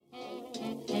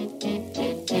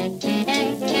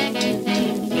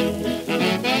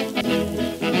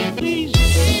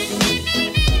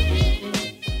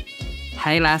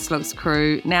Hey Last Looks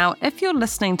crew. Now, if you're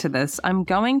listening to this, I'm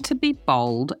going to be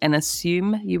bold and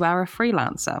assume you are a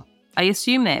freelancer. I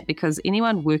assume that because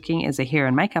anyone working as a hair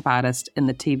and makeup artist in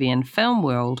the TV and film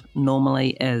world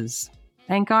normally is.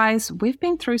 And guys, we've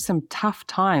been through some tough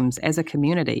times as a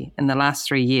community in the last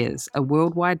 3 years, a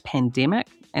worldwide pandemic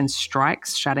and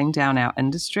strikes shutting down our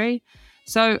industry.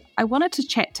 So I wanted to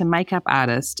chat to makeup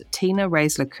artist Tina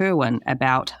Raisler-Kerwin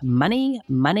about money.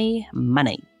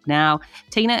 Now,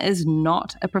 Tina is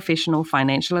not a professional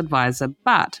financial advisor,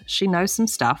 but she knows some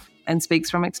stuff and speaks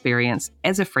from experience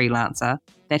as a freelancer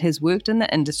that has worked in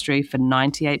the industry for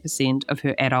 98% of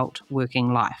her adult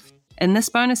working life. In this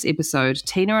bonus episode,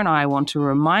 Tina and I want to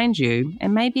remind you,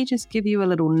 and maybe just give you a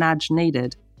little nudge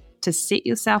needed, to set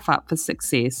yourself up for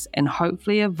success and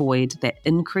hopefully avoid that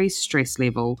increased stress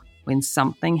level when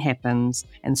something happens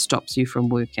and stops you from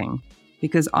working.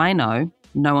 Because I know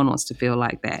no one wants to feel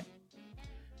like that.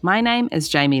 My name is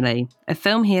Jamie Lee, a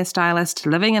film hairstylist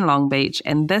living in Long Beach,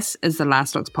 and this is the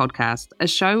Last Looks podcast, a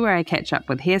show where I catch up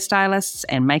with hairstylists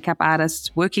and makeup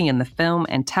artists working in the film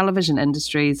and television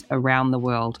industries around the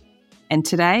world. And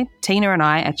today, Tina and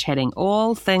I are chatting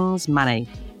all things money.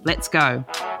 Let's go.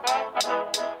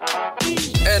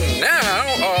 And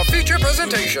now, our feature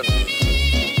presentation.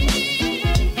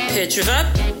 Pictures up.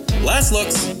 Last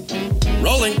Looks.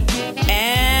 Rolling.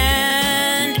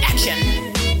 And action.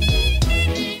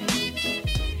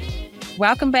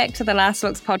 Welcome back to the Last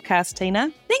Looks podcast,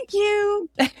 Tina. Thank you.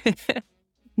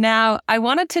 Now, I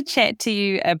wanted to chat to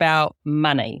you about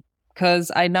money because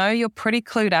I know you're pretty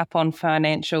clued up on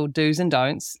financial do's and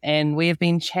don'ts, and we have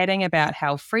been chatting about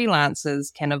how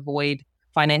freelancers can avoid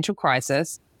financial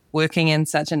crisis working in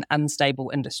such an unstable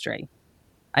industry.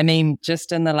 I mean,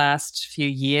 just in the last few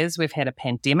years, we've had a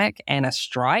pandemic and a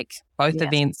strike. Both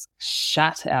events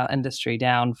shut our industry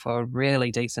down for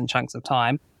really decent chunks of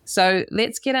time. So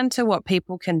let's get into what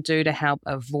people can do to help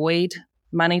avoid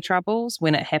money troubles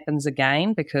when it happens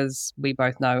again, because we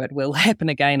both know it will happen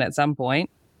again at some point.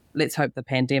 Let's hope the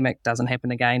pandemic doesn't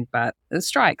happen again, but it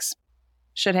strikes.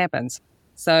 Shit happens.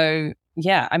 So,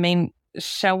 yeah, I mean,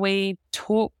 shall we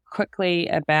talk quickly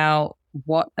about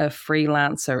what a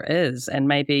freelancer is and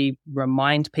maybe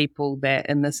remind people that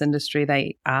in this industry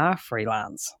they are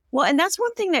freelance? Well, and that's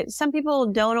one thing that some people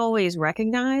don't always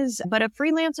recognize, but a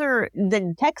freelancer,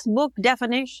 the textbook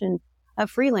definition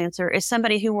of freelancer is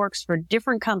somebody who works for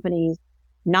different companies,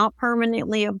 not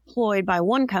permanently employed by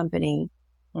one company,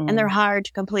 and they're hired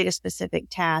to complete a specific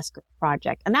task or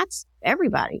project. And that's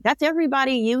everybody. That's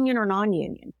everybody, union or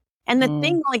non-union. And the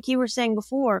thing, like you were saying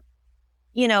before,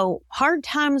 you know, hard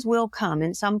times will come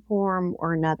in some form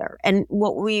or another. And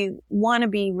what we want to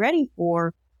be ready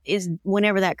for is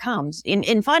whenever that comes.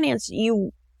 In finance,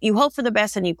 you hope for the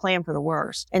best and you plan for the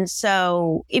worst. And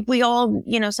so if we all,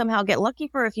 you know, somehow get lucky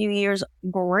for a few years,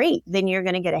 great, then you're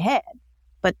going to get ahead.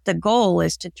 But the goal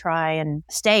is to try and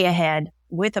stay ahead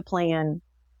with a plan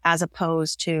as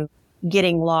opposed to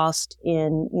getting lost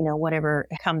in, you know, whatever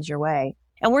comes your way.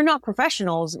 And we're not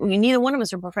professionals. Neither one of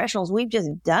us are professionals. We've just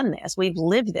done this. We've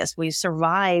lived this. We've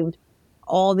survived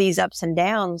all these ups and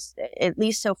downs, at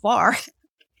least so far.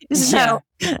 So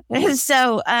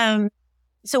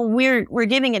we're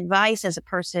giving advice as a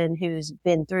person who's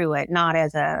been through it, not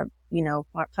as a, you know,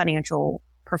 financial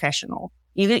professional.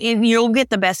 You'll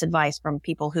get the best advice from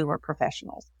people who are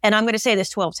professionals. And I'm going to say this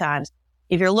 12 times.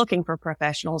 If you're looking for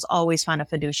professionals, always find a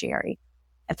fiduciary.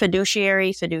 A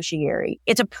fiduciary.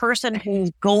 It's a person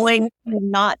who's going to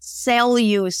not sell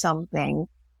you something.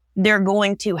 They're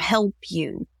going to help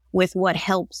you with what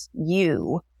helps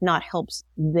you, not helps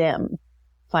them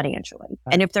financially.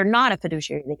 Right. And if they're not a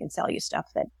fiduciary, they can sell you stuff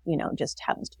that, you know, just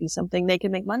happens to be something they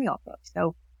can make money off of.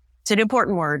 So it's an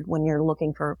important word when you're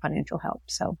looking for financial help.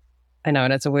 So I know,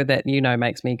 and it's a word that, you know,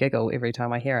 makes me giggle every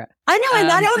time I hear it. I know, and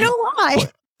I don't know why.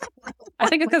 I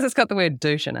think it's because it's got the word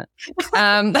douche in it.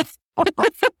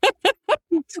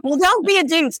 Well, don't be a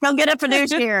douche. Don't get a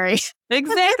fiduciary.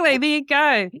 Exactly. There you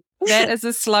go. That is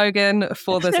a slogan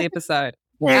for this episode.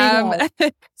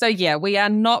 So yeah, we are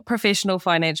not professional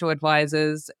financial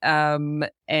advisors.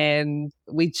 And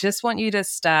we just want you to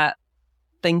start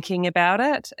thinking about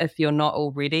it if you're not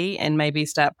already, and maybe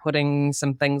start putting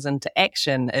some things into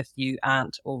action if you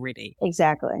aren't already.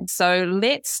 Exactly. So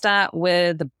let's start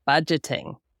with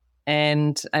budgeting.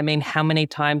 And I mean, how many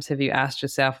times have you asked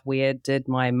yourself, where did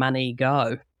my money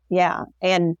go? Yeah.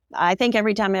 And I think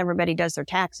every time everybody does their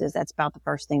taxes, that's about the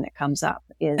first thing that comes up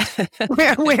is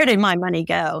where did my money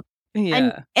go?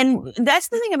 Yeah. And that's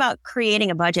the thing about creating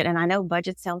a budget. And I know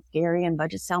budgets sound scary and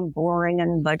budgets sound boring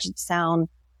and budgets sound,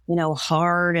 you know,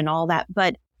 hard and all that.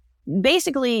 But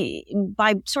basically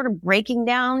by sort of breaking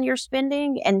down your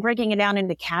spending and breaking it down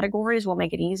into categories will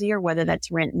make it easier, whether that's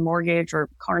rent and mortgage or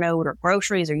car note or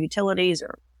groceries or utilities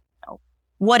or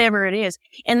whatever it is,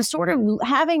 and sort of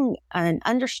having an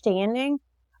understanding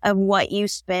of what you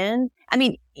spend. I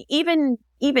mean, even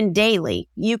daily,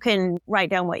 you can write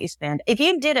down what you spend. If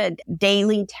you did a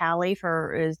daily tally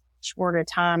for as short a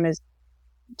time as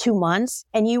 2 months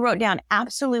and you wrote down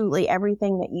absolutely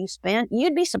everything that you spent,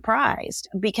 you'd be surprised,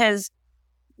 because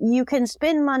you can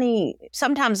spend money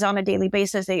sometimes on a daily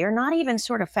basis that you're not even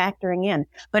sort of factoring in.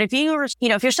 But if you're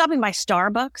stopping by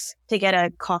Starbucks to get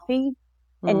a coffee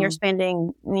and you're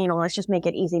spending, let's just make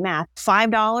it easy math,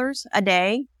 $5 a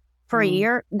day for a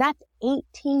year, that's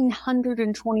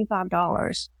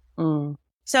 $1,825.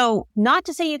 So not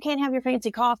to say you can't have your fancy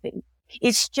coffee.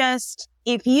 It's just,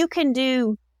 if you can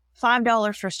do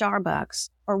 $5 for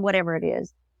Starbucks or whatever it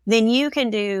is, then you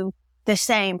can do the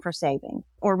same for saving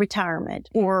or retirement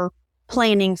or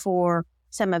planning for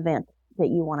some event that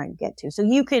you want to get to. So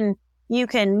you can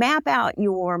map out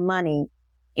your money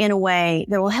in a way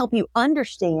that will help you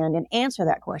understand and answer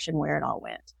that question where it all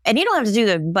went. And you don't have to do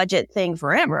the budget thing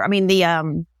forever. I mean,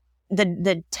 the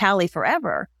tally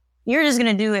forever. You're just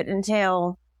going to do it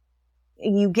until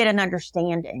you get an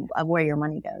understanding of where your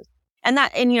money goes. And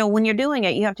when you're doing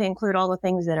it, you have to include all the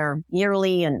things that are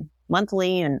yearly and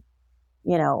monthly and,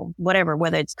 whatever,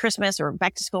 whether it's Christmas or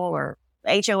back to school or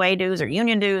HOA dues or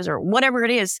union dues or whatever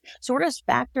it is, sort of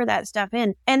factor that stuff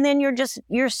in. And then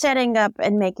you're setting up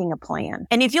and making a plan.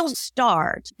 And if you'll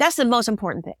start, that's the most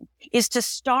important thing, is to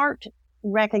start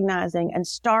recognizing and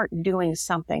start doing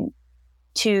something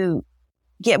to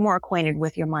get more acquainted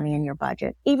with your money and your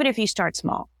budget. Even if you start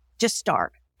small, just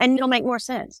start and it'll make more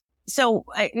sense. So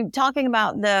talking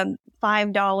about the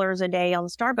 $5 a day on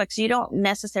Starbucks, you don't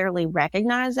necessarily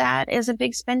recognize that as a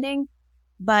big spending,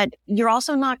 but you're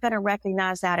also not going to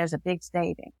recognize that as a big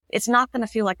saving. It's not going to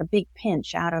feel like a big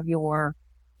pinch out of your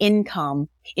income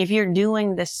if you're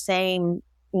doing the same,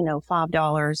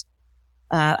 $5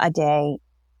 a day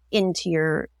into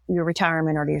your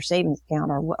retirement or to your savings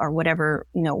account or whatever,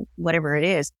 whatever it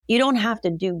is. You don't have to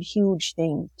do huge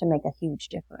things to make a huge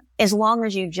difference. As long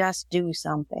as you just do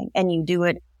something and you do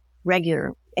it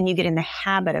regular and you get in the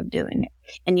habit of doing it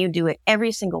and you do it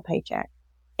every single paycheck,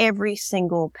 every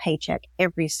single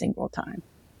time,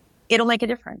 it'll make a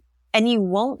difference. And you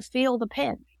won't feel the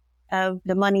pinch of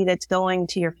the money that's going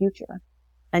to your future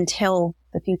until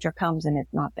the future comes and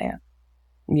it's not there.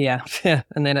 Yeah.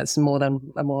 And then it's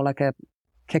more like a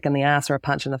kick in the ass or a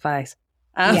punch in the face.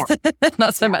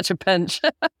 Not so much a pinch.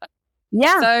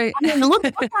 Yeah. So look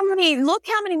how many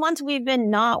months we've been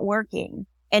not working.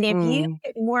 And if you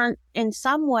weren't in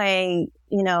some way,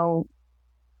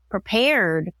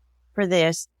 prepared for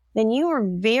this, then you are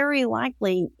very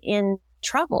likely in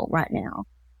trouble right now.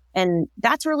 And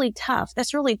that's really tough.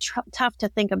 That's really tough to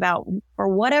think about. For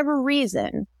whatever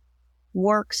reason,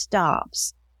 work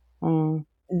stops,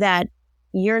 that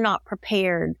you're not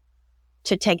prepared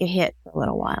to take a hit for a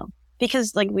little while.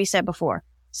 Because like we said before,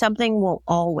 something will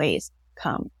always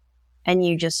come and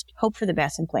you just hope for the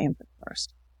best and plan for the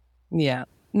worst. Yeah.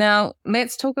 Now,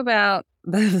 let's talk about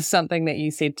something that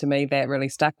you said to me that really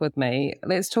stuck with me.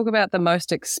 Let's talk about the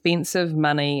most expensive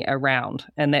money around,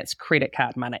 and that's credit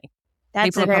card money.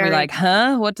 People are probably like,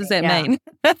 huh? What does that mean?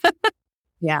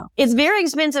 Yeah. It's very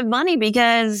expensive money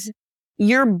because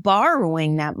you're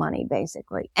borrowing that money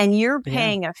basically, and you're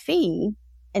paying a fee,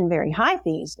 and very high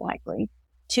fees likely,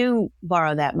 to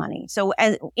borrow that money. So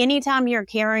anytime you're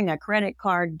carrying a credit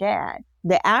card debt,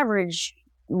 the average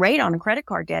rate on a credit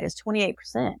card debt is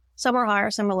 28%. Some are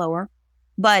higher, some are lower,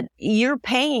 but you're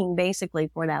paying basically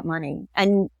for that money.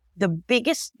 And the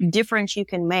biggest difference you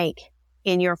can make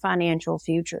in your financial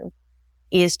future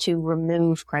is to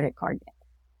remove credit card debt.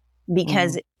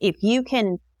 Because if you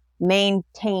can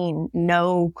maintain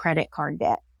no credit card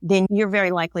debt, then you're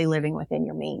very likely living within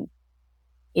your means.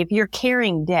 If you're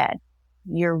carrying debt,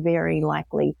 you're very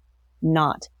likely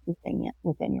not within your,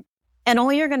 and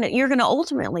you're going to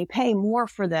ultimately pay more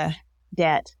for the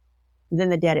debt than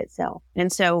the debt itself.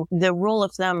 And so the rule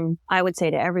of thumb I would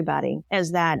say to everybody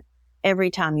is that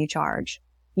every time you charge,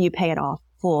 you pay it off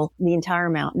full, the entire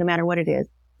amount, no matter what it is,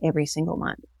 every single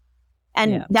month.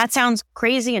 And that sounds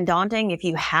crazy and daunting if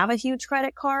you have a huge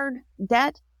credit card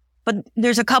debt, but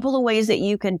there's a couple of ways that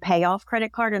you can pay off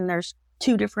credit card, and there's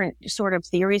two different sort of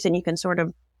theories, and you can sort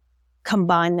of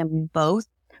combine them both.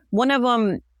 One of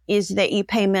them is that you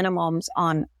pay minimums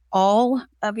on all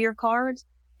of your cards,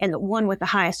 and the one with the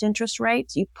highest interest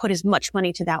rates, you put as much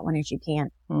money to that one as you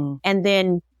can. And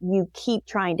then you keep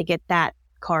trying to get that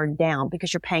card down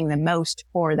because you're paying the most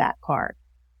for that card.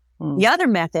 The other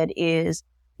method is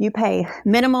you pay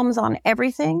minimums on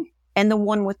everything, and the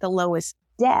one with the lowest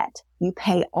debt, you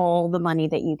pay all the money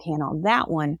that you can on that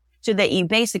one, so that you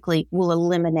basically will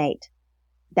eliminate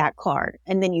that card.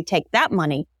 And then you take that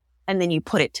money and then you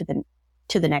put it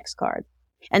to the next card.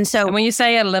 And so when you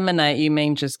say eliminate, you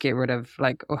mean just get rid of,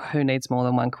 like, who needs more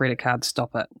than one credit card?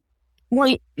 Stop it.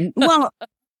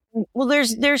 Well,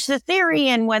 there's the theory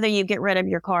in whether you get rid of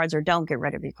your cards or don't get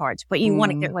rid of your cards, but you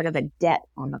want to get rid of the debt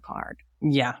on the card.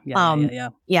 Yeah.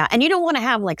 Yeah. And you don't want to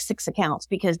have like 6 accounts,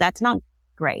 because that's not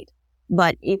great.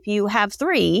 But if you have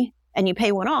 3 and you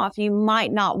pay one off, you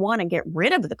might not want to get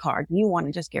rid of the card. You want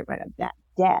to just get rid of that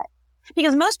debt,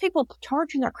 because most people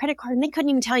charge on their credit card and they couldn't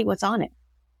even tell you what's on it.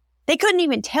 They couldn't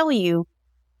even tell you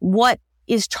what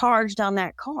is charged on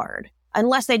that card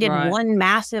unless they did one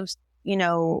massive,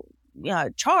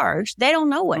 charge. They don't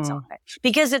know what's on it,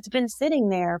 because it's been sitting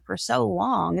there for so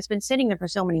long. It's been sitting there for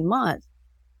so many months.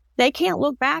 They can't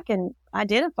look back and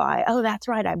identify, oh, that's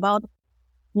right, I bought,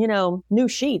 new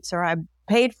sheets, or I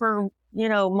paid for,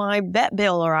 my vet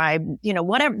bill, or I,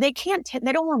 whatever. They can't,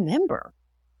 they don't remember.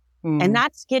 And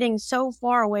that's getting so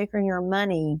far away from your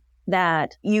money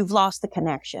that you've lost the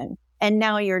connection. And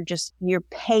now you're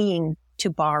paying to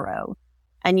borrow,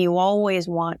 and you always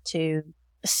want to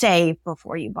save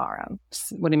before you borrow.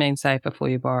 What do you mean save before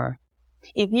you borrow?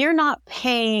 If you're not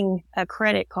paying a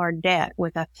credit card debt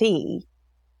with a fee,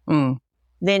 then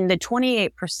the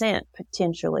 28%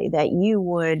 potentially that you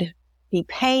would be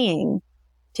paying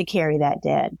to carry that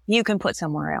debt, you can put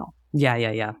somewhere else.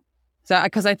 Yeah. So,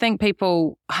 because I think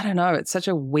people, I don't know, it's such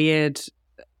a weird,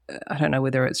 I don't know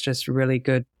whether it's just really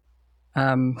good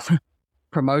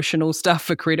promotional stuff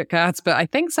for credit cards, but I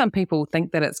think some people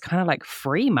think that it's kind of like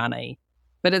free money.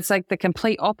 But it's like the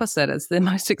complete opposite. It's the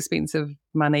most expensive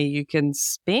money you can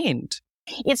spend.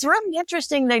 It's really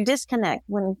interesting, the disconnect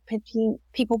when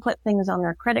people put things on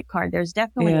their credit card. There's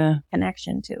definitely a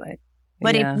connection to it.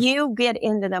 But if you get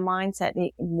into the mindset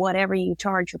that whatever you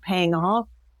charge, you're paying off,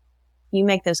 you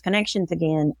make those connections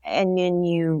again, and then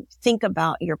you think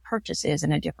about your purchases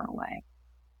in a different way.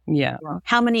 Yeah.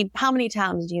 How many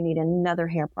times do you need another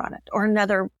hair product, or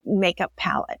another makeup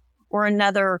palette, or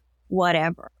another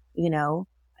whatever,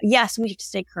 Yes, we have to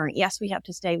stay current. Yes, we have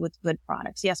to stay with good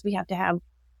products. Yes, we have to have,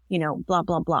 blah,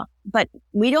 blah, blah. But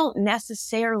we don't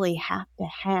necessarily have to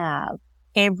have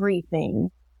everything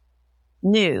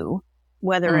new,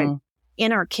 whether it's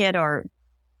in our kit or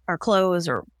our clothes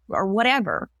or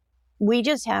whatever. We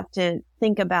just have to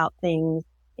think about things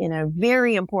in a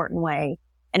very important way,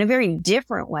 in a very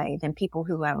different way than people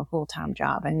who have a full-time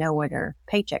job and know where their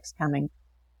paycheck's coming,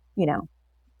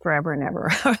 forever and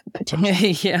ever.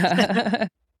 Yeah.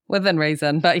 Within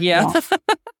reason, but yeah.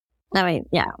 I mean,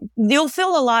 you'll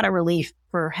feel a lot of relief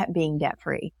for being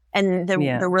debt-free, and the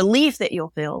relief that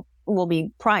you'll feel will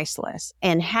be priceless.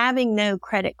 And having no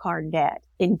credit card debt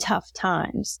in tough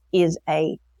times is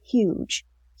a huge,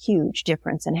 huge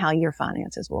difference in how your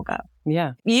finances will go.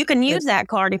 Yeah. You can use that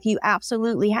card if you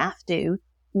absolutely have to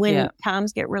when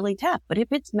times get really tough. But if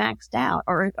it's maxed out,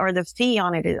 or the fee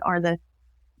on it, or the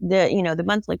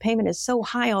monthly payment is so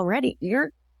high already,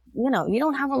 you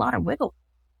don't have a lot of wiggle.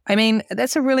 I mean,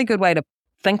 that's a really good way to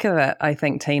think of it, I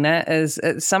think, Tina, is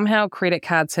somehow credit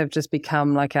cards have just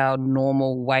become like our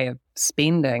normal way of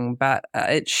spending, but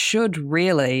it should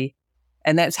really,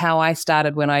 and that's how I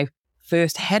started when I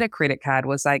first had a credit card,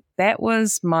 was like, that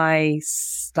was my,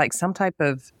 like, some type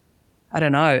of, I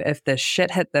don't know, if the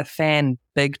shit hit the fan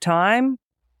big time,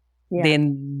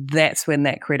 then that's when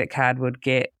that credit card would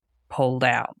get pulled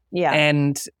out. Yeah.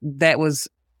 And that was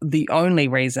the only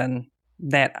reason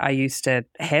that I used to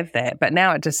have that. But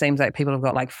now it just seems like people have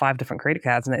got like 5 different credit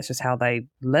cards, and that's just how they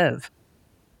live.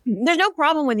 There's no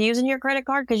problem with using your credit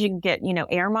card, because you can get,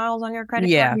 air miles on your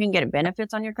credit card. You can get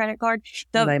benefits on your credit card.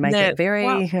 They make it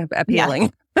very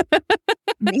appealing. Yeah.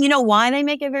 You know why they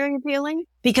make it very appealing?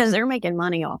 Because they're making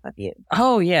money off of you.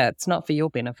 Oh, yeah. It's not for your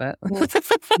benefit.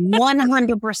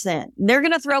 100%. They're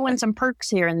going to throw in some perks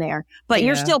here and there, but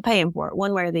you're still paying for it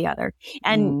one way or the other.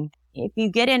 And if you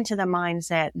get into the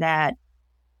mindset that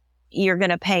you're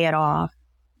going to pay it off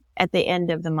at the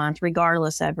end of the month,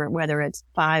 regardless of whether it's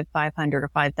 $500 or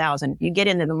 $5,000, if you get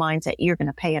into the mindset you're going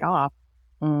to pay it off,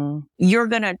 you're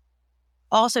going to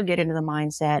also get into the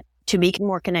mindset to be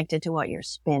more connected to what you're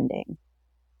spending.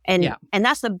 And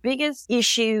that's the biggest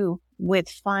issue with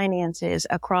finances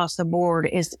across the board,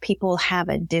 is people have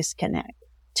a disconnect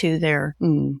to their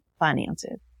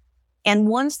finances. And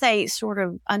once they sort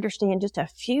of understand just a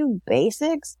few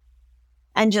basics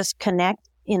and just connect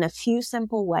in a few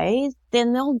simple ways,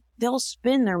 then they'll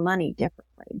spend their money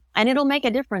differently. And it'll make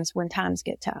a difference when times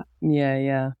get tough.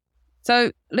 Yeah.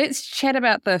 So let's chat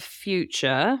about the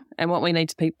future and what we need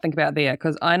to think about there,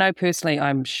 because I know personally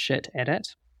I'm shit at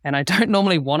it and I don't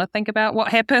normally want to think about what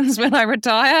happens when I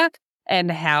retire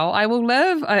and how I will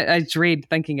live. I dread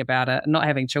thinking about it. Not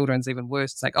having children's even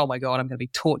worse. It's like, oh my God, I'm going to be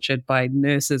tortured by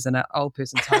nurses in an old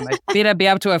person's home. I better be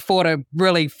able to afford a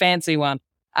really fancy one.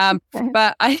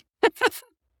 But I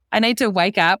need to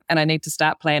wake up and I need to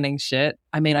start planning shit.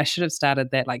 I mean, I should have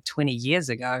started that like 20 years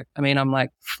ago. I mean, I'm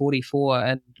like 44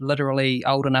 and literally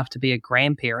old enough to be a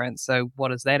grandparent. So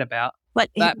what is that about? But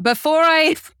before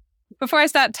I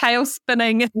start tail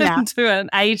spinning into an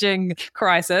aging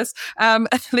crisis,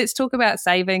 let's talk about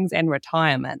savings and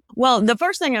retirement. Well, the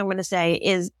first thing I'm going to say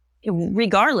is,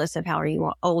 regardless of how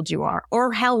old you are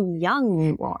or how young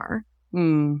you are,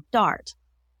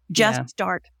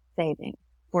 start saving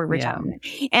for retirement.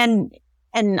 Yeah.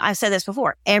 And I've said this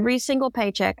before, every single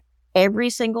paycheck, every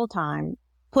single time,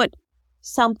 put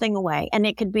something away. And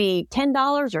it could be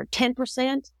 $10 or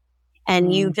 10%.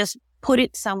 And you just put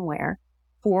it somewhere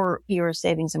for your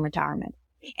savings and retirement.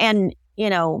 And,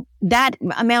 that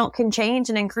amount can change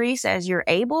and increase as you're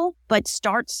able, but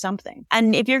start something.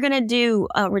 And if you're going to do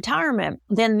a retirement,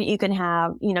 then you can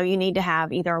have, you need to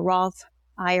have either a Roth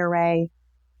IRA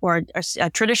or a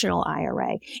traditional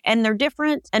IRA. And they're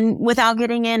different. And without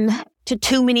getting into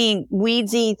too many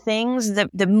weedsy things,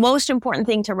 the most important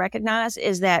thing to recognize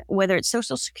is that whether it's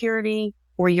Social Security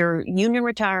or your union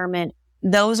retirement,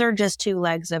 those are just two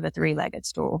legs of a three-legged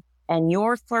stool. And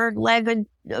your third leg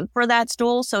for that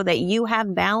stool, so that you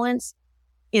have balance,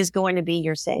 is going to be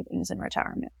your savings and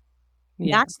retirement.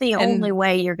 Yeah. That's the only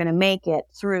way you're going to make it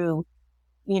through,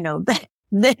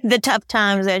 the tough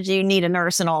times as you need a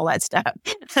nurse and all that stuff.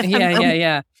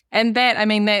 Yeah. And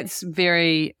that's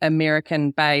very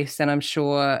American based. And I'm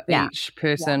sure each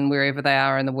person, wherever they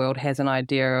are in the world, has an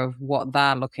idea of what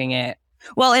they're looking at.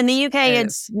 Well, in the UK,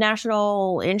 it's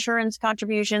national insurance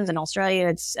contributions. In Australia,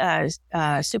 it's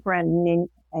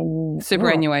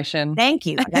superannuation. Thank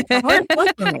you. That's a hard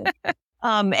one for me.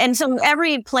 And so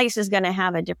every place is going to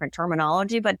have a different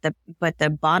terminology, but the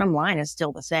bottom line is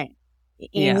still the same.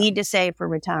 You need to save for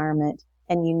retirement,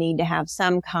 and you need to have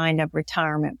some kind of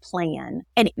retirement plan.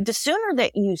 And the sooner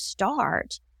that you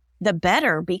start, the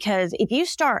better, because if you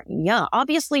start young,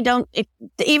 obviously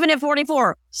even at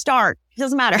 44, start. It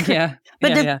doesn't matter. Yeah.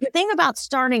 But the thing about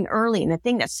starting early, and the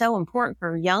thing that's so important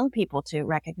for young people to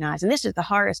recognize, and this is the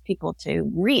hardest people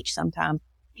to reach sometimes,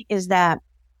 is that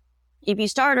if you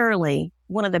start early,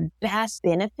 one of the best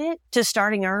benefits to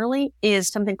starting early is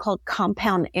something called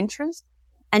compound interest.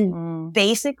 And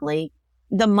basically,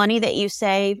 the money that you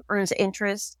save earns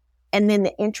interest, and then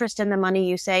the interest in the money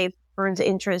you save earns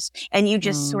interest, and you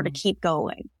just sort of keep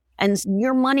going. And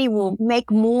your money will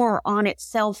make more on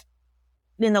itself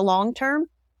in the long term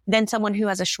than someone who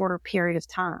has a shorter period of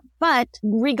time. But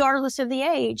regardless of the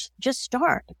age, just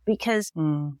start, because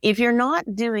if you're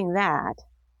not doing that,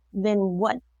 then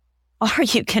what are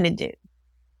you going to do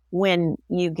when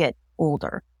you get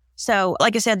older? So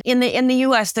like I said, in the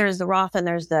US, there's the Roth and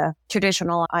there's the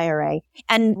traditional IRA,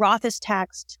 and Roth is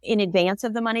taxed in advance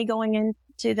of the money going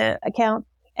into the account,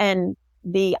 and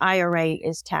the IRA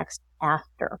is taxed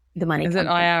after the money. Is it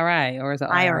IRA or is it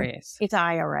IRS? It's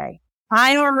IRA.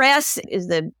 IRS is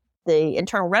the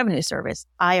Internal Revenue Service.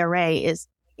 IRA is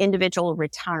Individual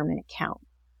Retirement Account.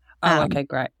 Oh, okay,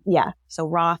 great. Yeah. So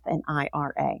Roth and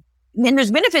IRA. And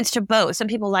there's benefits to both. Some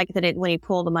people like that when you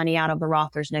pull the money out of the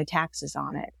Roth, there's no taxes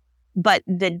on it. But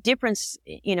the difference,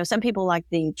 some people like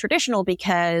the traditional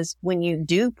because when you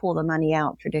do pull the money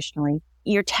out traditionally,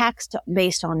 you're taxed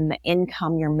based on the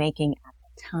income you're making at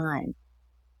the time.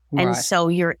 Right. And so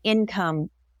your income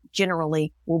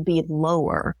generally will be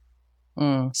lower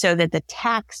so that the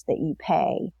tax that you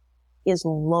pay is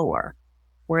lower,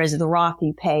 whereas the Roth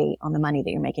you pay on the money that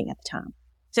you're making at the time.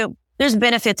 So there's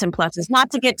benefits and pluses,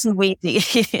 not to get too weedy.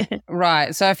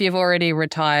 Right. So if you've already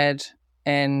retired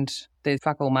and there's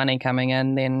fuck all money coming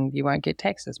in, then you won't get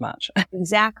taxed as much.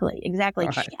 Exactly.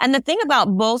 Right. And the thing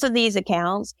about both of these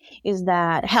accounts is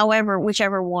that,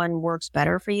 whichever one works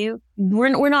better for you,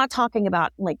 we're not talking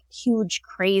about like huge,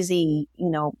 crazy,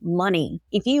 money.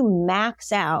 If you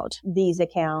max out these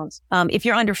accounts, if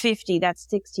you're under 50, that's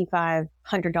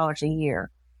 $6,500 a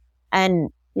year. And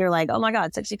you're like, oh my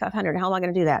God, $6,500. How am I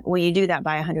going to do that? Well, you do that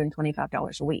by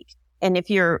 $125 a week. And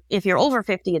if you're over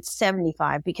 50, it's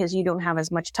 75 because you don't have as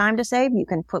much time to save. You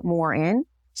can put more in.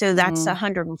 So that's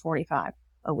 145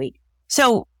 a week.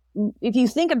 So if you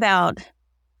think about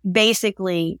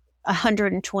basically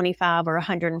 125 or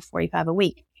 145 a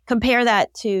week, compare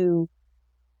that to,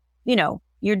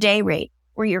 your day rate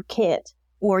or your kit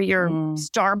or your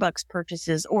Starbucks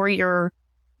purchases or your,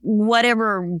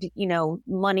 whatever,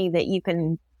 money that you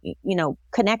can,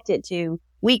 connect it to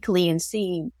weekly and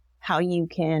see how you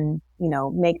can,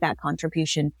 make that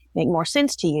contribution make more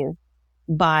sense to you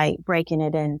by breaking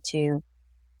it into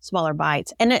smaller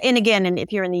bites. And again, and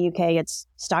if you're in the UK, it's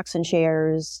stocks and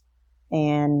shares,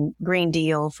 and Green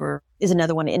Deal is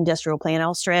another one. Industrial plan.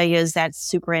 Australia's that's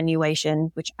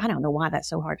superannuation, which I don't know why that's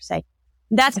so hard to say.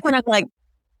 That's kind of like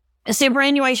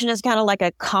superannuation is kind of like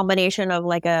a combination of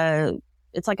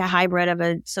it's like a hybrid of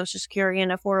a Social Security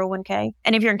and a 401k.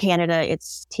 And if you're in Canada,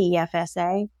 it's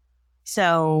TFSA.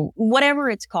 So whatever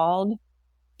it's called,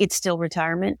 it's still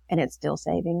retirement and it's still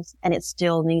savings and it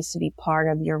still needs to be part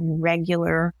of your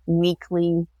regular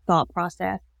weekly thought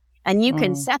process. And you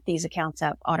can set these accounts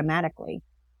up automatically.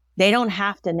 They don't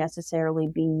have to necessarily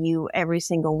be you every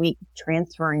single week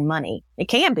transferring money. It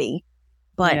can be,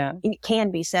 but it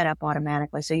can be set up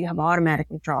automatically. So you have automatic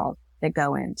withdrawals that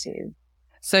go into.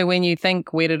 So when you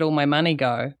think, where did all my money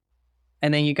go?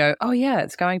 And then you go, oh yeah,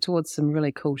 it's going towards some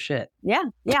really cool shit. Yeah.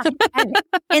 Yeah.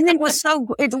 and then what's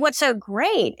so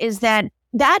great is that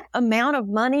amount of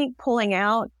money pulling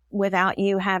out without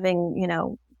you having,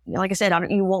 like I said,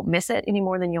 you won't miss it any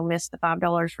more than you'll miss the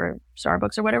 $5 for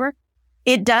Starbucks or whatever.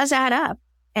 It does add up,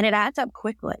 and it adds up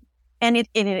quickly. And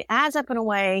it adds up in a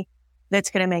way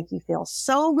that's going to make you feel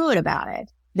so good about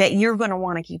it that you're going to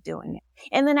want to keep doing it.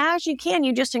 And then as you can,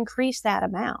 you just increase that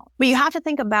amount. But you have to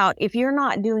think about, if you're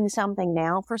not doing something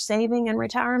now for saving and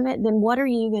retirement, then what are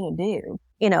you going to do?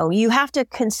 You have to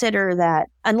consider that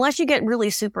unless you get really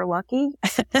super lucky,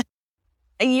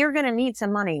 you're going to need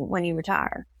some money when you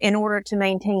retire in order to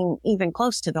maintain even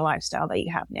close to the lifestyle that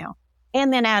you have now.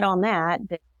 And then add on that,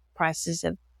 the prices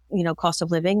of, cost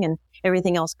of living and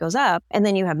everything else goes up. And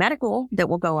then you have medical that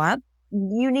will go up.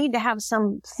 You need to have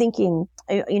some thinking,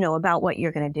 about what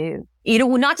you're going to do.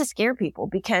 Not to scare people,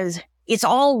 because it's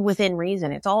all within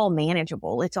reason. It's all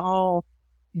manageable. It's all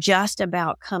just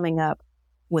about coming up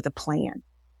with a plan.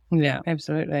 Yeah,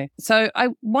 absolutely. So I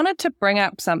wanted to bring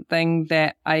up something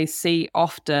that I see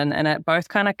often, and it both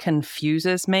kind of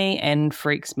confuses me and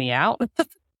freaks me out.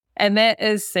 And that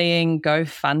is seeing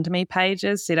GoFundMe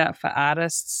pages set up for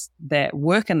artists that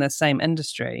work in the same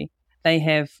industry. They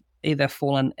have either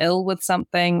fallen ill with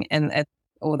something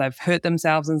or they've hurt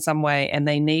themselves in some way and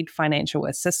they need financial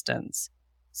assistance.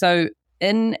 So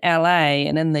in LA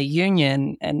and in the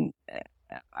union, and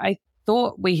I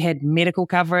thought we had medical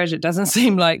coverage. It doesn't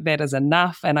seem like that is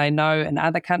enough. And I know in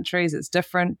other countries it's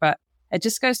different, but it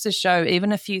just goes to show,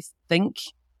 even if you think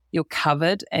you're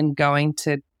covered and going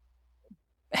to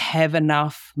have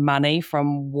enough money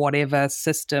from whatever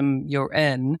system you're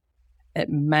in, it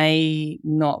may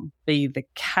not be the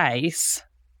case.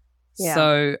 Yeah.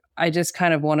 So I just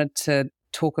kind of wanted to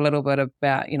talk a little bit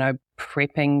about,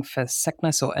 prepping for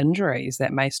sickness or injuries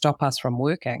that may stop us from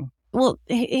working. Well,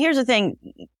 here's the thing.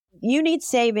 You need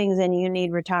savings and you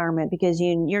need retirement because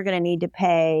you're going to need to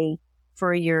pay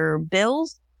for your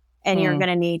bills and you're going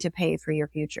to need to pay for your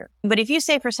future. But if you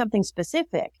save for something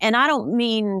specific, and I don't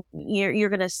mean you're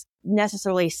going to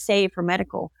necessarily save for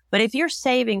medical, but if you're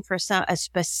saving for a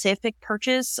specific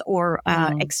purchase or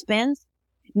expense,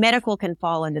 medical can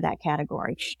fall into that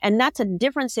category. And that's a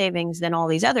different savings than all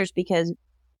these others, because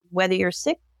whether you're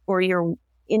sick or you're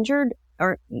injured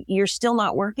or you're still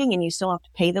not working and you still have to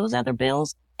pay those other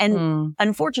bills. And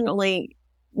unfortunately,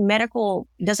 medical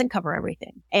doesn't cover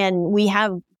everything. And we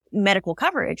have medical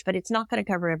coverage, but it's not going to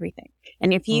cover everything.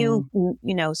 And if you,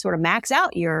 sort of max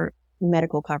out your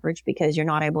medical coverage because you're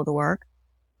not able to work,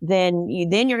 then you're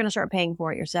going to start paying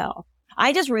for it yourself.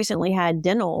 I just recently had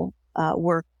dental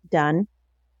work done.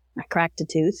 I cracked a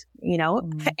tooth,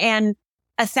 and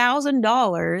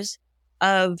 $1,000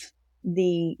 of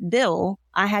the bill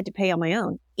I had to pay on my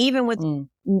own, even with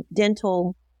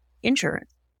dental insurance.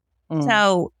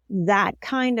 So that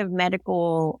kind of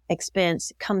medical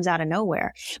expense comes out of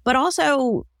nowhere. But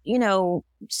also,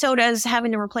 so does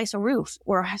having to replace a roof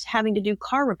or having to do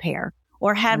car repair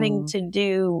or having to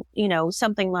do,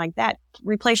 something like that,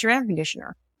 replace your air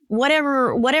conditioner.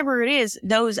 Whatever it is,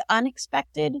 those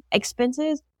unexpected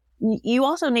expenses, you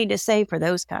also need to save for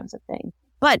those kinds of things.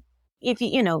 But if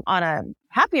you, on a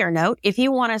happier note, if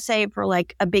you want to save for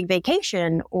like a big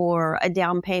vacation or a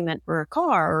down payment for a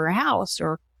car or a house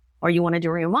or you want to do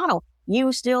a remodel,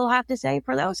 you still have to save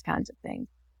for those kinds of things.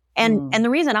 And the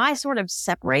reason I sort of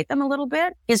separate them a little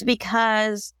bit is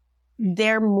because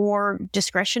they're more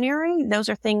discretionary. Those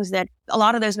are things that a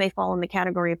lot of those may fall in the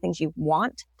category of things you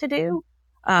want to do.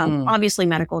 Obviously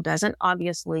medical doesn't,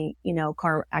 obviously,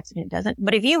 car accident doesn't.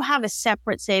 But if you have a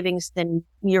separate savings, then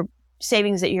you're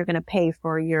savings that you're going to pay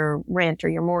for your rent or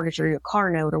your mortgage or your car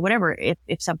note or whatever,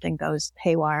 if something goes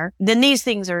haywire, then these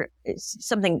things are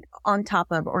something on top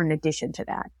of or in addition to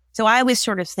that. So I always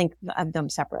sort of think of them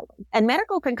separately. And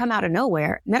medical can come out of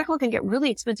nowhere. Medical can get really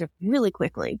expensive really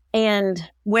quickly. And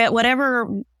whatever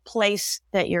place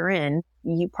that you're in,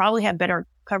 you probably have better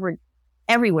coverage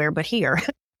everywhere but here.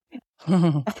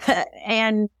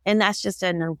 And that's just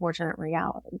an unfortunate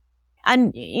reality.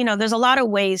 And, there's a lot of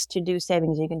ways to do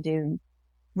savings. You can do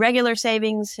regular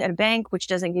savings at a bank, which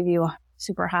doesn't give you a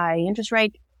super high interest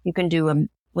rate. You can do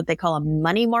what they call a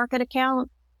money market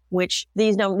account, which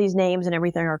these names and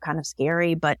everything are kind of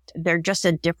scary, but they're just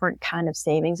a different kind of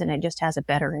savings and it just has a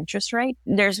better interest rate.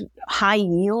 There's high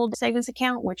yield savings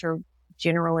account, which are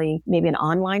generally maybe an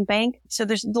online bank. So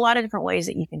there's a lot of different ways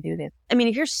that you can do this. I mean,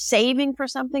 if you're saving for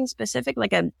something specific,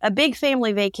 like a big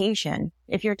family vacation,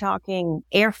 if you're talking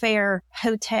airfare,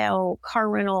 hotel, car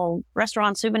rental,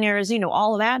 restaurant, souvenirs,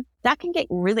 all of that can get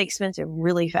really expensive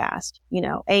really fast.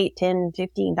 8, 10,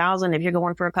 15,000. If you're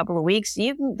going for a couple of weeks,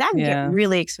 that can get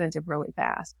really expensive really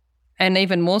fast. And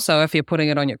even more so if you're putting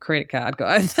it on your credit card,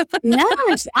 guys.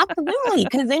 Yes, absolutely.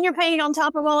 Because then you're paying on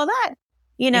top of all of that.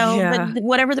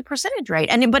 Whatever the percentage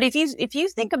rate. But if you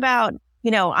think about,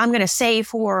 I'm going to save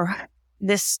for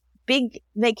this big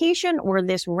vacation or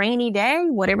this rainy day,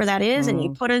 whatever that is, and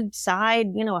you put aside,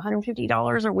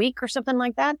 $150 a week or something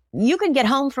like that, you can get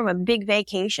home from a big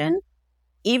vacation,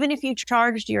 even if you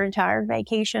charged your entire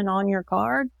vacation on your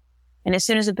card. And as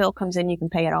soon as the bill comes in, you can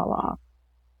pay it all off.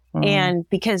 And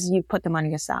because you put the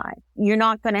money aside, you're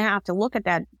not going to have to look at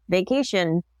that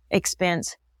vacation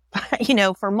expense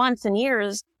for months and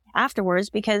years afterwards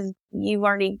because you've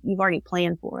already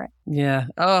planned for it. Yeah.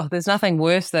 Oh, there's nothing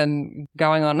worse than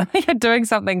going on, doing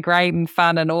something great and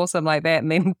fun and awesome like that and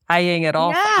then paying it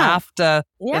off after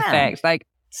the fact. Like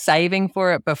saving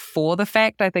for it before the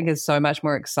fact, I think is so much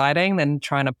more exciting than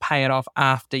trying to pay it off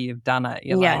after you've done it.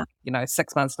 You're like,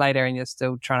 6 months later and you're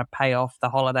still trying to pay off the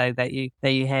holiday that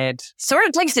you had. Sort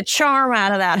of takes the charm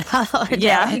out of that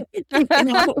holiday.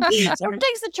 Sort of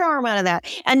takes the charm out of that.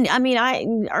 And I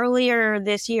mean, earlier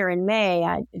this year in May,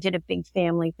 I did a big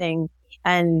family thing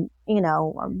and, I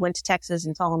went to Texas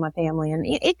and saw my family and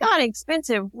it got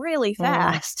expensive really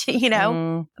fast,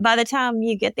 by the time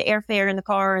you get the airfare in the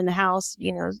car and the house,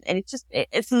 and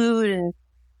it's food and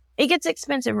it gets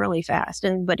expensive really fast.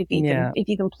 But if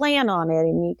you can plan on it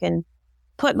and you can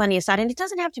put money aside, and it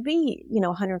doesn't have to be,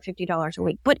 $150 a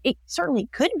week, but it certainly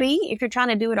could be if you're trying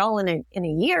to do it all in a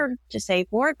year to save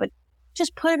for it, but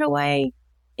just put it away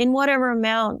in whatever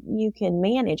amount you can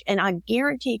manage. And I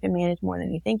guarantee you can manage more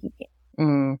than you think you can.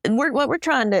 And what we're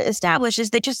trying to establish is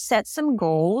that just set some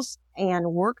goals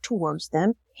and work towards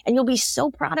them. And you'll be so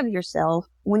proud of yourself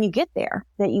when you get there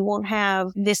that you won't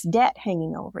have this debt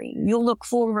hanging over you. You'll look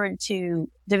forward to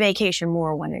the vacation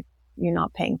more when you're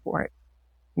not paying for it.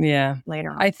 Yeah. Later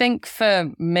on. I think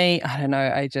for me, I don't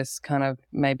know, I just kind of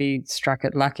maybe struck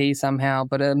it lucky somehow,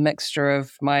 but a mixture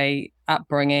of my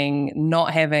upbringing,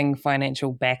 not having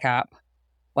financial backup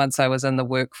once I was in the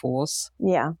workforce.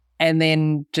 Yeah. And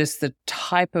then just the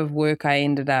type of work I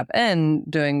ended up in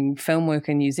doing film work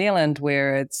in New Zealand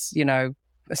where it's,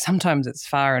 sometimes it's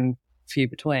far and few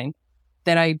between,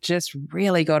 that I just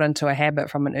really got into a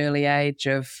habit from an early age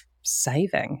of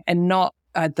saving and not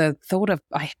the thought of,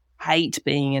 I hate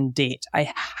being in debt.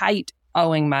 I hate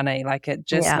owing money. Like it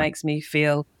just makes me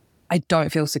feel, I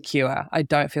don't feel secure. I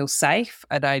don't feel safe.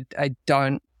 And I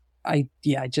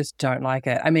just don't like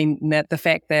it. I mean, the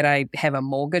fact that I have a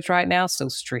mortgage right now still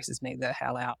stresses me the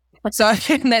hell out. So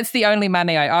that's the only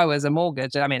money I owe is a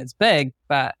mortgage. I mean, it's big,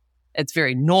 but it's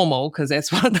very normal because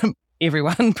that's what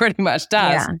everyone pretty much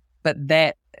does. Yeah. But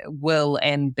that will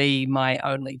and be my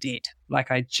only debt.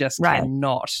 Like I just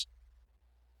cannot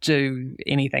do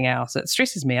anything else. It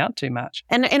stresses me out too much.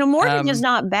 And a mortgage is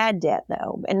not bad debt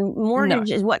though. And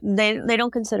mortgage is what they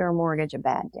don't consider a mortgage a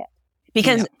bad debt.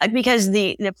 Because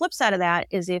the flip side of that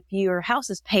is if your house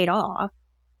is paid off,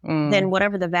 then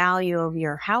whatever the value of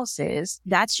your house is,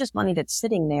 that's just money that's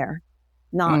sitting there.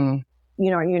 Not,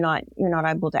 you're not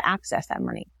able to access that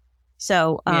money.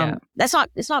 So,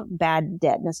 it's not bad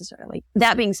debt necessarily.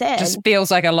 That being said, just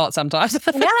feels like a lot sometimes.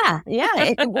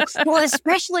 Yeah. Well,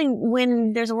 especially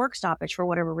when there's a work stoppage for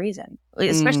whatever reason,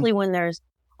 especially when there's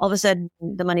all of a sudden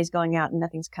the money's going out and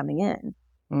nothing's coming in.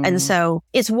 And so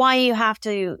it's why you have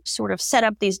to sort of set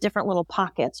up these different little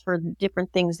pockets for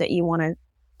different things that you want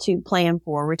to plan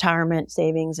for, retirement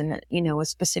savings and, a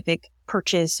specific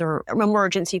purchase or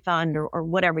emergency fund or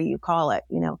whatever you call it,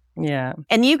 Yeah.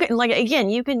 And you can,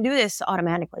 you can do this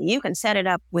automatically. You can set it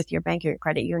up with your bank or your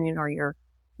credit union or your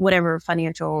whatever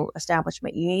financial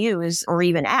establishment you use or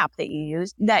even app that you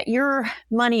use, that your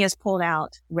money is pulled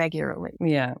out regularly.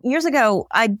 Yeah. Years ago,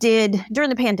 during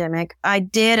the pandemic, I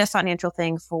did a financial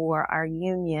thing for our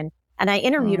union, and I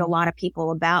interviewed a lot of people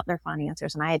about their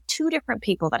finances. And I had 2 different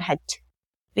people that had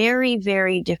very,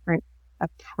 very different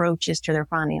approaches to their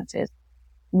finances.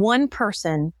 One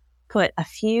person put a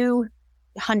few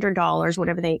 $100s,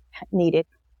 whatever they needed,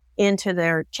 into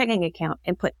their checking account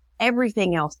and put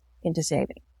everything else into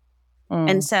savings.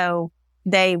 And so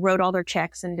they wrote all their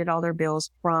checks and did all their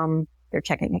bills from their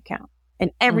checking account,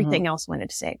 and everything else went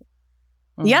into savings.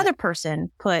 The other person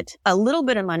put a little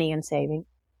bit of money in savings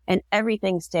and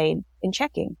everything stayed in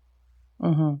checking.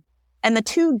 And the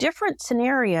 2 different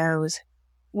scenarios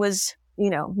was,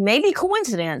 maybe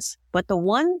coincidence, but the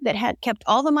one that had kept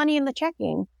all the money in the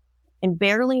checking and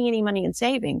barely any money in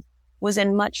savings was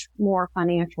in much more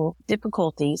financial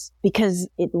difficulties because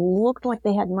it looked like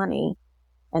they had money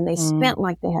and they spent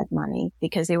like they had money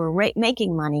because they were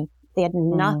making money. They had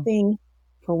nothing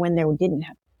for when they didn't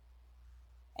have.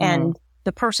 And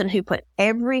the person who put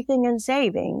everything in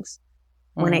savings,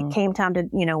 when it came time to,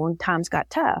 when times got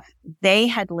tough, they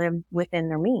had lived within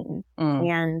their means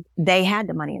and they had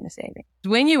the money in the savings.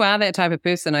 When you are that type of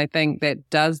person, I think that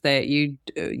does that, you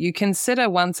consider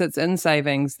once it's in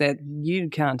savings that you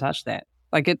can't touch that.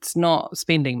 Like, it's not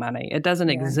spending money. It doesn't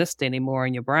exist anymore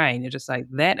in your brain. You're just like,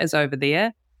 that is over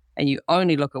there. And you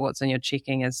only look at what's in your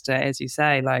checking as you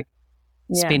say, like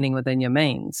spending within your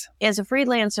means. As a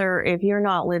freelancer, if you're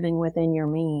not living within your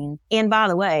means, and by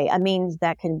the way, a means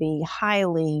that can be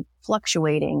highly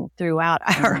fluctuating throughout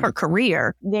our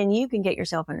career, then you can get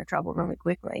yourself into trouble really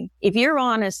quickly. If you're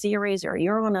on a series or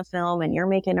you're on a film and you're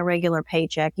making a regular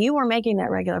paycheck, you are making that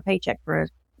regular paycheck for a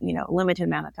limited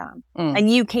amount of time. And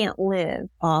you can't live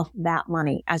off that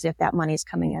money as if that money is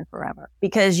coming in forever,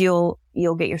 because you'll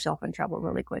get yourself in trouble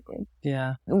really quickly.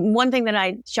 Yeah. One thing that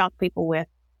I shock people with,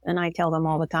 and I tell them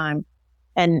all the time,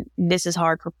 and this is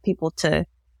hard for people to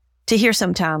hear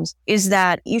sometimes, is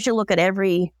that you should look at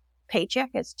every paycheck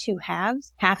as 2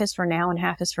 halves. Half is for now and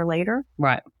half is for later.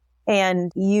 Right.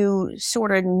 And you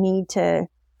sort of need to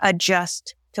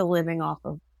adjust to living off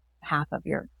of half of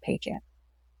your paycheck.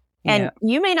 And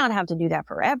you may not have to do that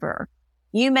forever.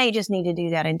 You may just need to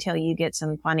do that until you get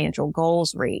some financial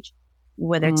goals reached,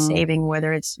 whether it's saving,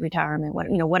 whether it's retirement,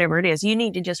 whatever it is. You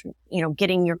need to just,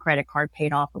 getting your credit card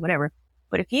paid off or whatever.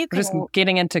 But if you can, just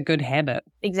getting into good habit.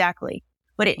 Exactly.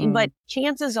 But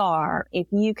chances are, if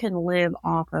you can live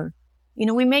off of,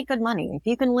 we make good money. If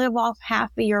you can live off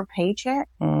half of your paycheck,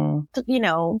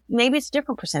 maybe it's a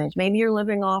different percentage. Maybe you're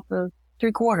living off of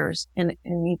 3/4 and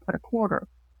you put a quarter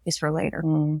is for later.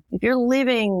 If you're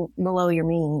living below your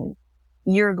means,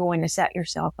 you're going to set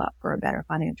yourself up for a better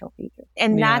financial future.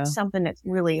 And that's something that's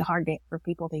really hard for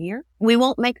people to hear. We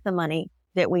won't make the money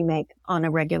that we make on a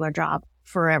regular job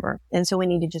forever. And so we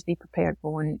need to just be prepared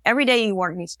for when every day you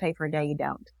work needs to pay for a day you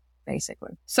don't,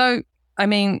 basically. So, I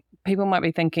mean, people might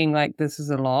be thinking like, this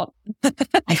is a lot.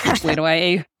 Where do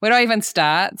I even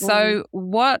start? So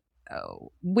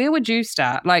where would you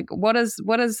start? Like, what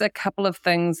is a couple of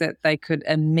things that they could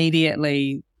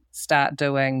immediately start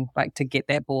doing, like, to get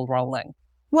that ball rolling?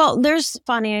 Well, there's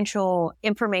financial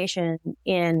information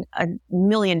in a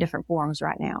million different forms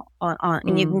right now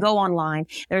and you can go online.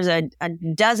 There's a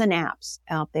dozen apps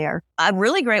out there. A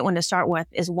really great one to start with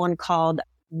is one called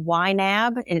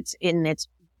YNAB. It's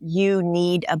You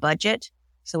Need a Budget.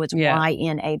 So it's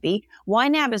YNAB.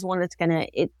 YNAB is one that's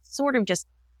it sort of just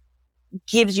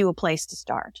gives you a place to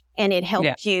start, and it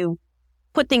helps you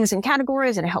put things in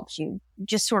categories, and it helps you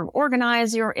just sort of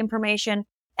organize your information.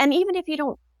 And even if you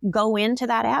don't go into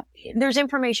that app, there's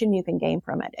information you can gain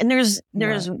from it. And there's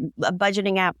a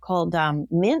budgeting app called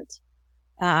Mint,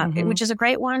 which is a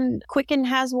great one. Quicken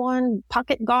has one,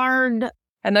 Pocket Guard.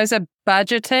 And those are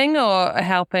budgeting or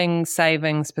helping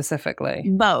saving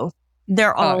specifically? Both.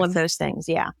 They're all of those things.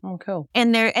 Yeah. Oh, cool.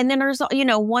 And then there's,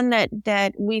 one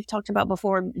that we've talked about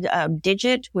before,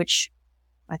 Digit, which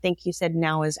I think you said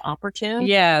now is Opportune.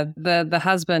 Yeah. The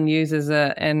husband uses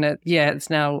it, and it's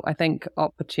now, I think,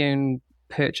 Opportune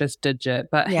purchased Digit,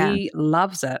 but he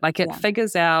loves it. Like, it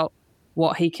figures out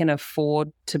what he can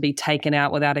afford to be taken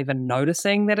out without even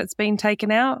noticing that it's been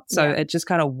taken out. So it just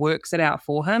kind of works it out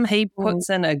for him. He puts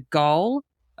in a goal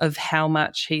of how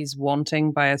much he's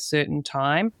wanting by a certain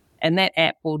time, and that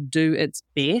app will do its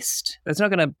best. It's not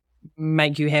going to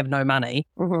make you have no money,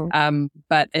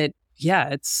 but yeah,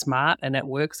 it's smart and it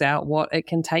works out what it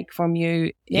can take from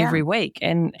you every week.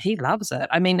 And he loves it.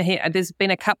 I mean, there's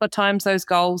been a couple of times those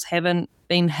goals haven't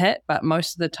been hit, but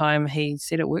most of the time he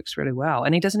said it works really well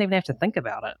and he doesn't even have to think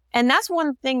about it. And that's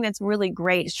one thing that's really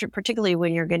great, particularly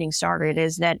when you're getting started,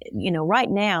 is that, right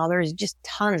now there's just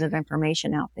tons of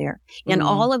information out there in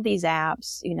all of these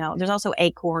apps. There's also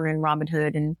Acorn and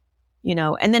Robinhood and,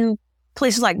 and then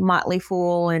places like Motley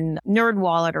Fool and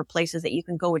NerdWallet are places that you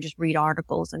can go and just read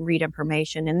articles and read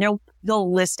information, and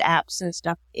they'll list apps and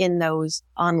stuff in those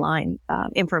online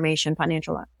information,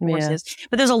 financial courses. Yeah.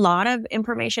 But there's a lot of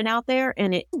information out there,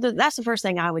 and that's the first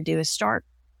thing I would do is start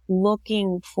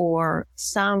looking for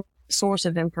some source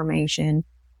of information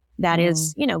that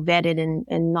is, vetted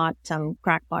and not some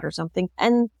crackpot or something,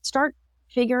 and start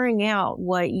figuring out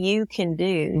what you can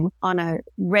do on a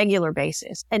regular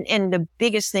basis. And the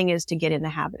biggest thing is to get in the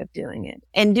habit of doing it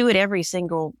and do it every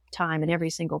single time and every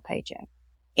single paycheck.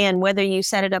 And whether you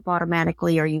set it up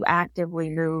automatically or you actively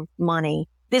move money,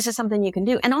 this is something you can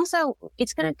do. And also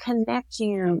it's going to connect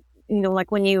you,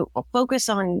 like when you focus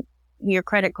on your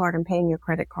credit card and paying your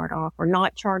credit card off or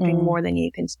not charging more than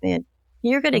you can spend,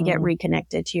 you're going to get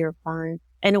reconnected to your fund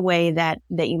in a way that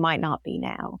you might not be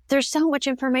now. There's so much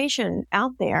information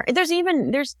out there. There's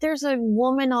a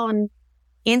woman on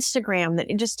Instagram that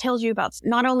it just tells you about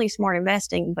not only smart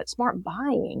investing, but smart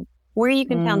buying, where you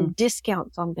can find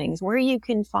discounts on things, where you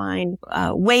can find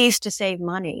ways to save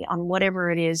money on whatever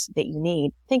it is that you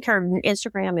need. I think her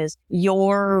Instagram is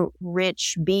Your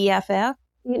Rich BFF.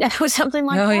 Something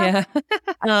like that.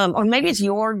 Yeah. Or maybe it's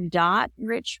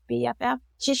Your.Rich BFF.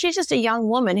 She's just a young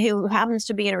woman who happens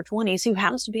to be in her 20s, who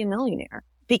happens to be a millionaire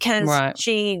because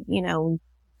she,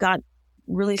 got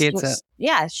really Gets it.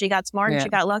 Yeah, she got smart and she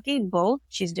got lucky. Both,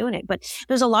 she's doing it. But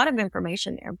there's a lot of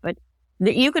information there. But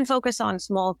you can focus on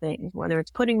small things, whether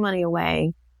it's putting money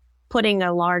away, putting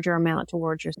a larger amount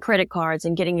towards your credit cards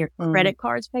and getting your credit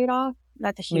cards paid off.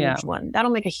 That's a huge one.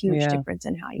 That'll make a huge difference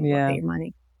in how you pay your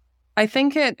money. I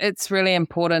think it's really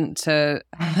important to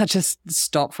just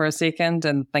stop for a second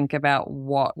and think about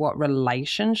what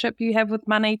relationship you have with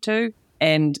money too.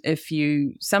 And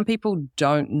some people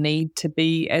don't need to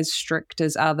be as strict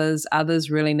as others. Others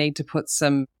really need to put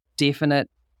some definite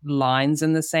lines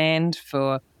in the sand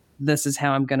for this is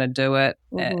how I'm going to do it,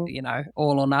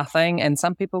 all or nothing. And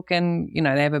some people can,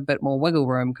 they have a bit more wiggle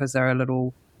room because they're a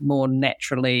little more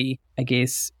naturally, I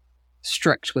guess,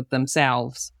 strict with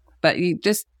themselves. But you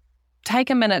just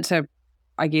take a minute to,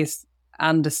 I guess,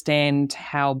 understand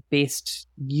how best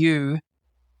you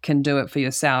can do it for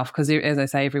yourself. Because as I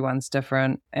say, everyone's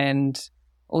different. And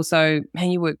also,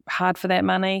 man, you work hard for that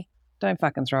money. Don't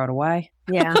fucking throw it away.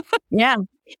 Yeah. Yeah.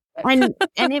 And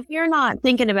if you're not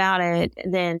thinking about it,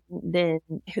 then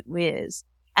who is?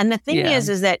 And the thing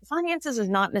is that finances is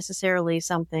not necessarily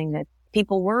something that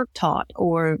people were taught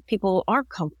or people are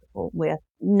comfortable with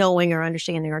knowing or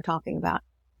understanding or talking about.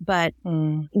 But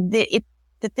the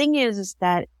thing is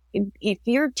that if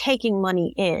you're taking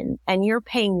money in and you're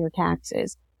paying your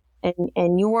taxes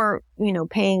and you're,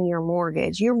 paying your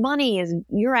mortgage,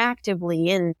 you're actively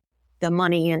in the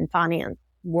money and finance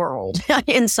world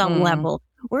in some level.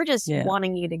 We're just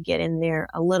wanting you to get in there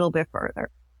a little bit further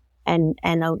and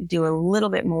do a little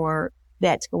bit more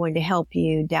that's going to help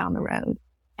you down the road.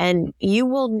 And you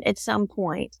will at some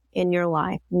point in your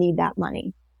life need that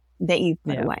money that you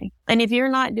put away. And if you're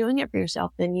not doing it for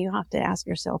yourself, then you have to ask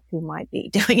yourself who might be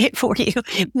doing it for you.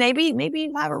 Maybe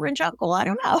you have a rich uncle. I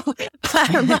don't know.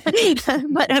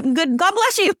 but good. God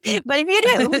bless you. But if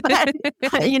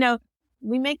you do,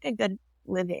 we make a good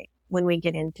living when we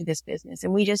get into this business,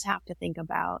 and we just have to think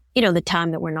about, the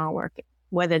time that we're not working,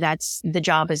 whether that's the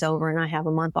job is over and I have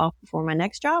a month off before my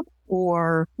next job,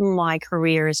 or my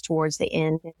career is towards the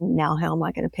end and now how am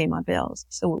I going to pay my bills?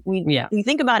 So we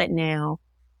think about it now.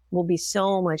 We'll be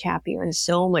so much happier and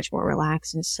so much more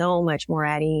relaxed and so much more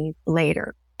at ease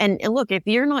later. And look, if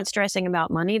you're not stressing about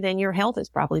money, then your health is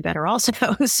probably better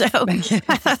also. So you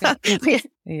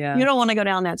don't want to go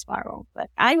down that spiral. But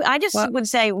I just would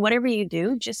say, whatever you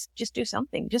do, just do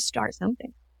something. Just start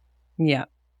something. Yeah.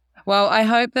 Well, I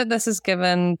hope that this has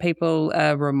given people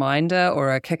a reminder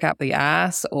or a kick up the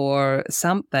ass or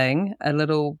something, a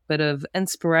little bit of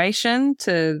inspiration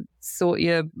to sort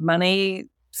your money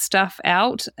stuff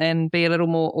out and be a little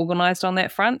more organized on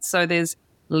that front. So there's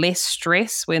less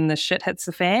stress when the shit hits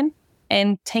the fan.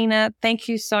 And Tina, thank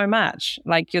you so much.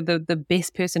 Like, you're the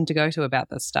best person to go to about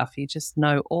this stuff. You just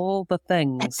know all the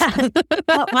things.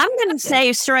 Well, I'm going to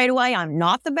say straight away, I'm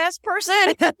not the best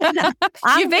person.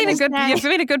 You've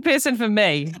been a good person for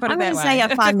me. I'm going to say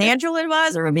a financial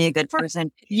advisor would be a good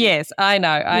person. Yes, I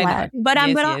know. But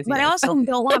I also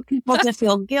don't want people to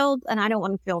feel guilt, and I don't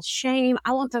want to feel shame.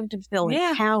 I want them to feel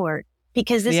empowered,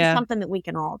 because this is something that we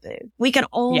can all do. We can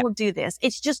all do this.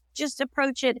 It's just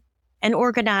approach it and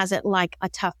organize it like a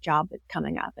tough job that's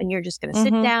coming up. And you're just going to sit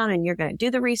down and you're going to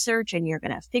do the research and you're going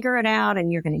to figure it out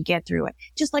and you're going to get through it,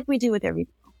 just like we do with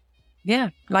everything. Yeah,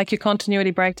 like your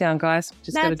continuity breakdown, guys.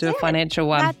 Just got to do a financial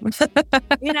one.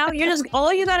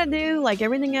 All you got to do, like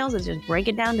everything else, is just break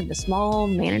it down to the small,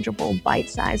 manageable,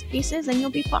 bite-sized pieces, and you'll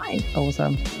be fine.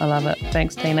 Awesome. I love it.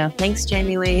 Thanks, Tina. Thanks,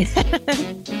 Jamie Lee.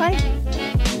 Bye.